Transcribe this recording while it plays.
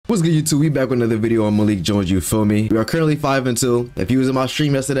What's good, YouTube? We back with another video on Malik Jones, you feel me? We are currently 5-2. If you was in my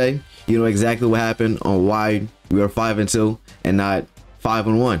stream yesterday, you know exactly what happened on why we are 5-2 and not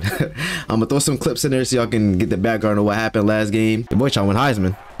 5-1. I'm gonna throw some clips in there so y'all can get the background of what happened last game. The boy trying to win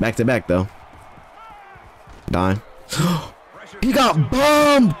Heisman. Back to back though. Dying. He got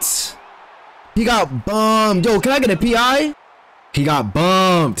bumped. He got bumped. Yo, can I get a PI? He got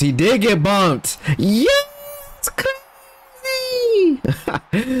bumped. He did get bumped. Yes, crazy.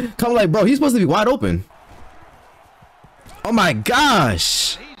 Come like, bro, he's supposed to be wide open. Oh my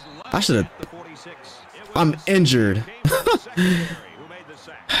gosh. I should have. I'm injured.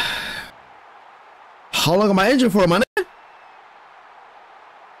 How long am I injured for, my nigga?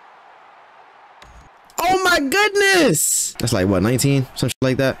 Oh my goodness. That's like what, 19? Some shit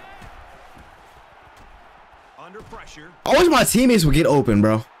like that. Under pressure. I wish my teammates would get open,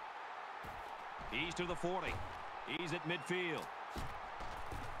 bro. He's to the 40. He's at midfield.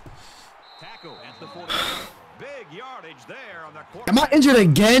 Tackle at the 40. Big yardage there on the corner. Am I injured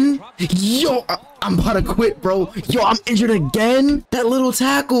again? Yo, I'm about to quit, bro. Yo, I'm injured again. That little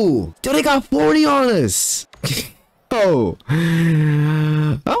tackle. Yo, they got 40 on us. Oh.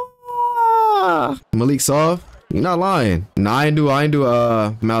 Ah. Malik soft. You're not lying. Nah, I ain't do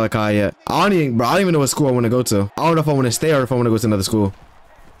Malik yet. I don't even know what school I want to go to. I don't know if I want to stay or if I want to go to another school.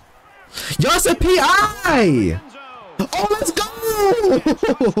 Yo, it's a PI. Oh, let's go.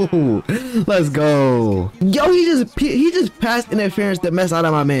 Let's go. Yo, he just passed interference that messed out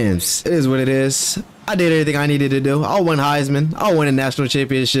of my mans. It is what it is. I did everything I needed to do. I'll win Heisman. I'll win a national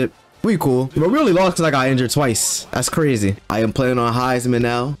championship. We cool. But we only lost because I got injured twice. That's crazy. I am playing on Heisman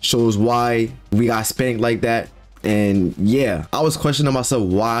now. Shows why we got spanked like that. And yeah, I was questioning myself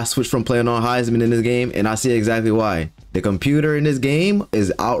why I switched from playing on Heisman in this game, and I see exactly why. The computer in this game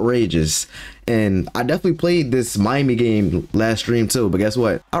is outrageous. And I definitely played this Miami game last stream too, but guess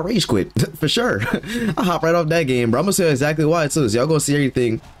what? I rage quit for sure. I hop right off that game, bro. I'm gonna say exactly why too, so y'all gonna see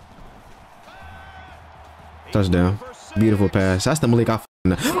everything. Touchdown. Beautiful pass. That's the Malik I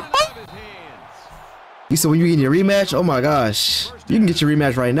You said when you getting your rematch? Oh my gosh. You can get your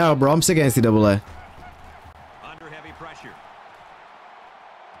rematch right now, bro. I'm sick of NCAA. Under heavy pressure.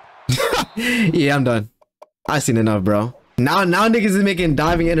 Yeah, I'm done. I seen enough, bro. Now niggas is making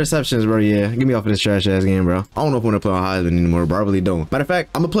diving interceptions, bro. Yeah, get me off of this trash ass game, bro. I don't know if I want to play on Heisman anymore, bro. I really don't. Matter of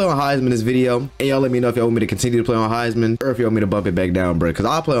fact, I'm gonna play on Heisman this video, and y'all let me know if y'all want me to continue to play on Heisman or if y'all want me to bump it back down, bro. Cause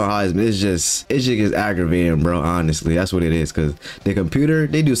I'll play on Heisman. It's just gets aggravating, bro. Honestly, that's what it is. Cause the computer,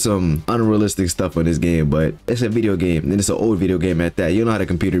 they do some unrealistic stuff on this game, but it's a video game, and it's an old video game at that. You know how the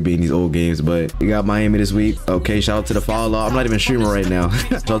computer be in these old games, but you got Miami this week. Okay, shout out to the follower. I'm not even streaming right now.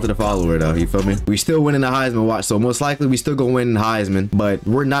 Shout out to the follower though. You feel me? We still winning the Heisman watch, so most likely we still gonna win Heisman. But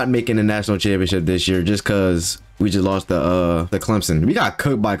we're not making the national championship this year just because we just lost the Clemson. We got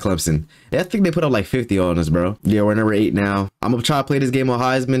cooked by Clemson. I think they put up like 50 on us, bro. Yeah, we're number 8 now. I'm gonna try to play this game on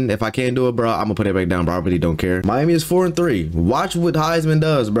Heisman. If I can't do it, bro, I'm gonna put it back down, bro. I really don't care. Miami is 4-3. Watch what Heisman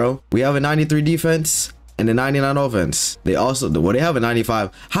does, bro. We have a 93 defense and a 99 offense. They also, well, they have a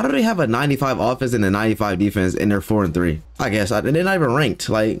 95. How do they have a 95 offense and a 95 defense and they're 4-3? I guess they're not even ranked.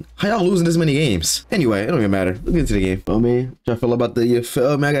 Like, how y'all losing this many games? Anyway, it don't even matter. Let's get into the game. Oh man, I feel about the, you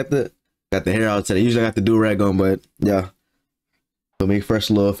feel me? I got the hair out today. Usually I got the do-rag on, but yeah. Feel me? First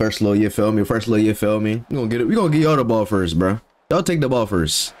little, you feel me? First little, you feel me? We gonna get y'all the ball first, bro. Y'all take the ball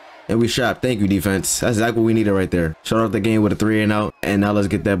first. And we shot. Thank you, defense. That's exactly what we needed right there. Shut off the game with a 3 and out. And now let's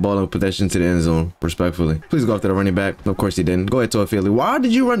get that ball in possession to the end zone, respectfully. Please go after the running back. Of course he didn't. Go ahead to a Philly. Why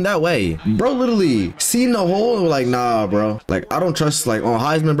did you run that way? Bro, literally seen the hole and we're like, nah, bro. Like, I don't trust, like, on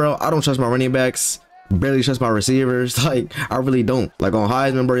Heisman, bro, I don't trust my running backs. Barely trust my receivers. Like, I really don't. Like, on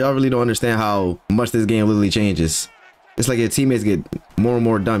Heisman, bro, y'all really don't understand how much this game literally changes. It's like your teammates get more and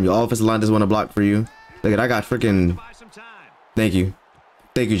more dumb. Your offensive line doesn't want to block for you. Look at, I got freaking... Thank you.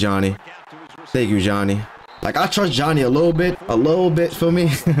 Thank you, Johnny. Thank you, Johnny. Like, I trust Johnny a little bit, for me.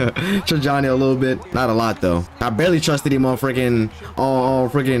 Trust Johnny a little bit, not a lot though. I barely trusted him on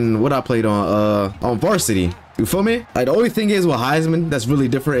freaking what I played on varsity. You feel me? Like, the only thing is with Heisman that's really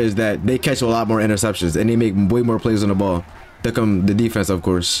different is that they catch a lot more interceptions and they make way more plays on the ball. The defense, of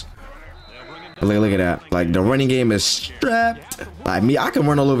course. But look at that. Like, the running game is strapped. Like me, I can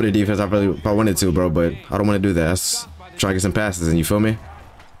run all over the defense if I wanted to, bro, but I don't want to do that. Let's try to get some passes in, you feel me?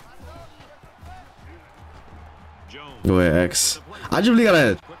 Go ahead, X. I just really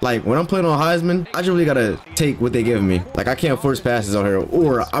gotta, like, when I'm playing on Heisman, I just really gotta take what they give me. Like, I can't force passes on here,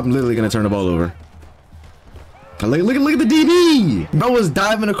 or I'm literally gonna turn the ball over. Look at the DB. Bro was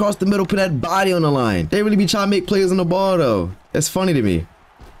diving across the middle, put that body on the line. They really be trying to make plays on the ball, though. That's funny to me.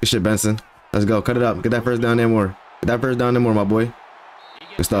 Good shit, Benson. Let's go. Cut it up. Get that first down there more. Get that first down there more, my boy.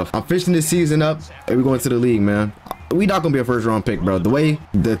 Good stuff. I'm fishing this season up, and we're going to the league, man. We not gonna be a first round pick, bro. The way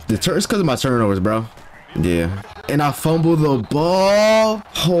the turn, it's because of my turnovers, bro. Yeah. And I fumbled the ball.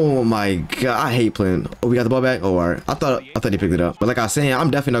 Oh my god, I hate playing. Oh, we got the ball back. Oh, all right. I thought he picked it up. But like I was saying, I'm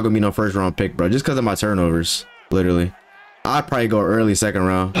definitely not gonna be no first round pick, bro. Just because of my turnovers, literally. I'd probably go early second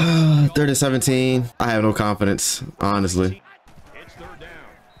round. 3rd and 17. I have no confidence, honestly.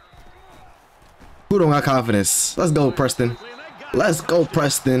 Who don't got confidence? Let's go, Preston. Let's go,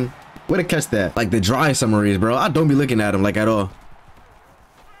 Preston. Way to catch that. Like the dry summaries, bro. I don't be looking at them like at all.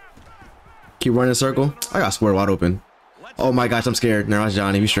 Keep running in a circle. I got square wide open. Oh my gosh, I'm scared. No, it's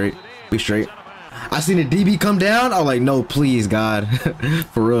Johnny. Be straight. Be straight. I seen the DB come down. I was like, no, please, God.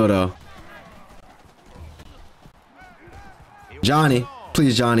 For real, though. Johnny.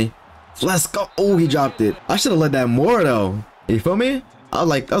 Please, Johnny. Let's go. Oh, he dropped it. I should have let that more, though. You feel me? I was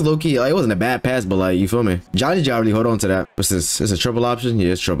like, that was low key. Like, it wasn't a bad pass, but like, you feel me? Johnny J already hold on to that. What's this? It's a triple option?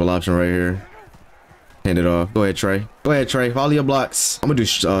 Yeah, it's triple option right here. Hand it off. Go ahead, Trey. Go ahead, Trey. Follow your blocks. I'm gonna do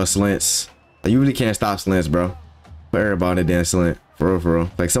slants. Like, you really can't stop slants, bro. Put everybody on the damn slant. For real, for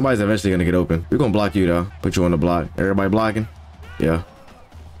real. Like, somebody's eventually gonna get open. We're gonna block you, though. Put you on the block. Everybody blocking? Yeah.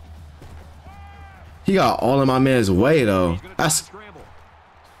 He got all in my man's way, though.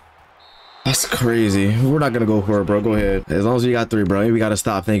 That's crazy. We're not gonna go for it, bro. Go ahead. As long as we got 3, bro. We gotta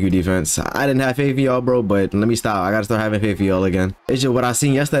stop. Thank you, defense. I didn't have faith in y'all, bro, but let me stop. I gotta start having faith in y'all again. It's just what I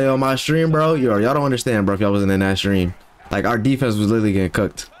seen yesterday on my stream, bro. Y'all don't understand, bro, if y'all wasn't in that stream. Like, our defense was literally getting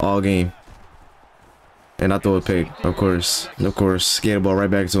cooked all game. And I throw a pick, of course. Of course. Get the ball right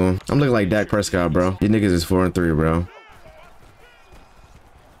back to him. I'm looking like Dak Prescott, bro. These niggas is 4 and 3, bro.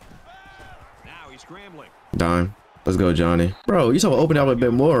 Dime. Let's go, Johnny. Bro, you talking about opening up a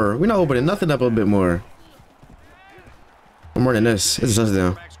bit more. We're not opening nothing up a bit more. I'm running this. It's a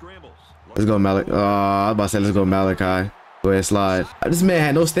touchdown. Let's go, Malik. I was about to say, let's go, Malachi. Go ahead, slide. This man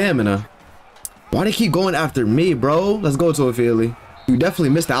had no stamina. Why they keep going after me, bro? Let's go to a Philly. You definitely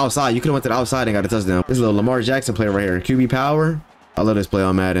missed the outside. You could have went to the outside and got a touchdown. This little Lamar Jackson play right here. QB power. I love this play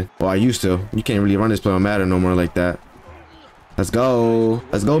on Madden. Well, I used to. You can't really run this play on Madden no more like that. Let's go.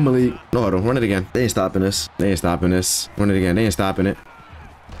 Let's go, Malik. No, hold on. Run it again. They ain't stopping this. They ain't stopping this. Run it again. They ain't stopping it.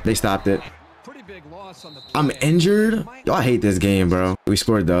 They stopped it. I'm injured. Yo, I hate this game, bro. We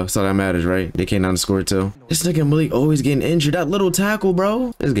scored, though. So that matters, right? They came down to score, too. This nigga Malik always getting injured. That little tackle,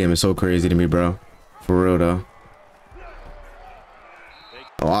 bro. This game is so crazy to me, bro. For real, though.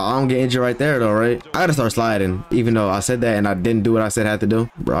 Oh, I don't get injured right there, though, right? I gotta start sliding. Even though I said that and I didn't do what I said I had to do.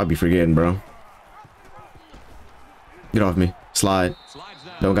 Bro, I'll be forgetting, bro. Get off me. Slide.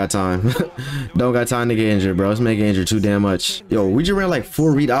 Don't got time. Don't got time to get injured, bro. Let's make it injured too damn much. Yo, we just ran like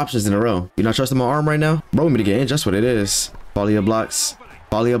 4 read options in a row. You not trusting my arm right now? Bro, want me to get injured. That's what it is. Follow your blocks.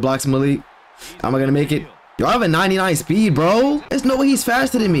 Follow your blocks, Malik. Am I gonna make it? Yo, I have a 99 speed, bro. There's no way he's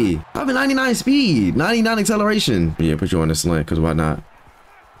faster than me. I have a 99 speed. 99 acceleration. Yeah, put you on the slant, because why not?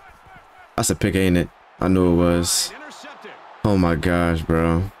 That's a pick, ain't it? I knew it was. Oh my gosh,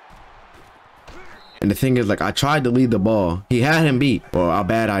 bro. And the thing is, like, I tried to lead the ball. He had him beat. Well, a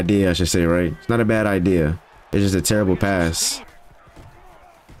bad idea, I should say, right? It's not a bad idea. It's just a terrible pass.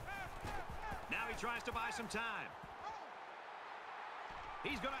 Now he tries to buy some time.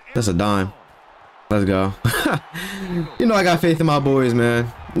 That's a dime. Let's go. You know I got faith in my boys,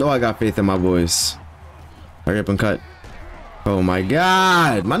 man. You know I got faith in my boys. Hurry up and cut. Oh my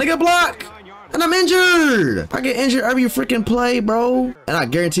God. My nigga block. And I'm injured. I get injured every freaking play, bro. And I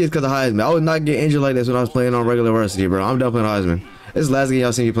guarantee it's because of Heisman. I would not get injured like this when I was playing on regular varsity, bro. I'm done playing Heisman. This is the last game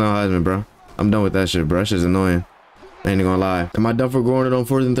y'all seen me playing Heisman, bro. I'm done with that shit, bro. That shit's annoying. I ain't gonna lie. Am I done for going it on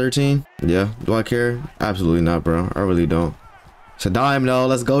 4th and 13? Yeah. Do I care? Absolutely not, bro. I really don't. It's a dime, though.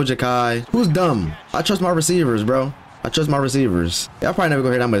 Let's go, Jakai. Who's dumb? I trust my receivers, bro. I trust my receivers. Y'all probably never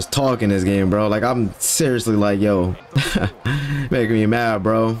gonna hear that much talk in this game, bro. Like, I'm seriously like, yo, making me mad,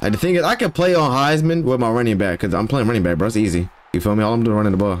 bro. Like, the thing is, I can play on Heisman with my running back because I'm playing running back, bro. It's easy. You feel me? All I'm doing is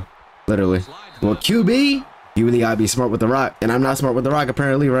running the ball. Literally. Well, QB, you really gotta be smart with the rock. And I'm not smart with the rock,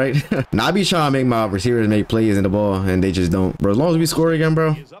 apparently, right? Now, I be trying to make my receivers make plays in the ball, and they just don't. Bro, as long as we score again,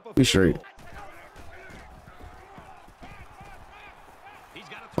 bro, we straight.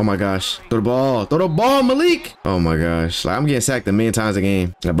 Oh my gosh. Throw the ball. Throw the ball, Malik. Oh my gosh. Like, I'm getting sacked a million times a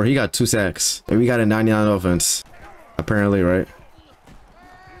game. Yeah, bro, he got 2 sacks. And we got a 99 offense. Apparently, right?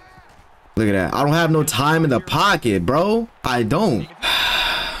 Look at that. I don't have no time in the pocket, bro. I don't.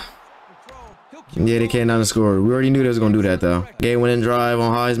 Yeah, they came down and scored. We already knew they was going to do that, though. Game winning drive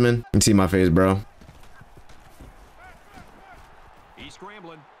on Heisman. You can see my face, bro.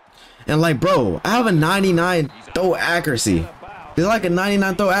 And like, bro, I have a 99 throw accuracy. There's like a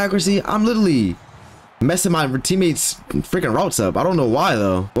 99 throw accuracy. I'm literally messing my teammates' freaking routes up. I don't know why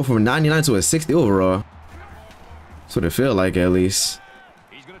though. Go from 99 to a 60 overall. That's what it feel like at least.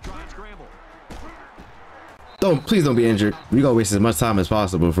 He's gonna try and scramble. Please don't be injured. We gotta waste as much time as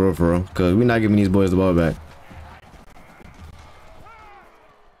possible for real, cause we're not giving these boys the ball back.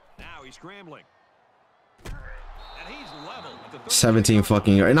 Now he's scrambling. And he's level at the 17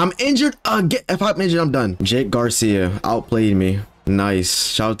 fucking yards. And I'm injured again. If I'm injured, I'm done. Jake Garcia outplayed me. Nice.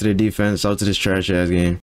 Shout out to the defense. Shout out to this trash ass game.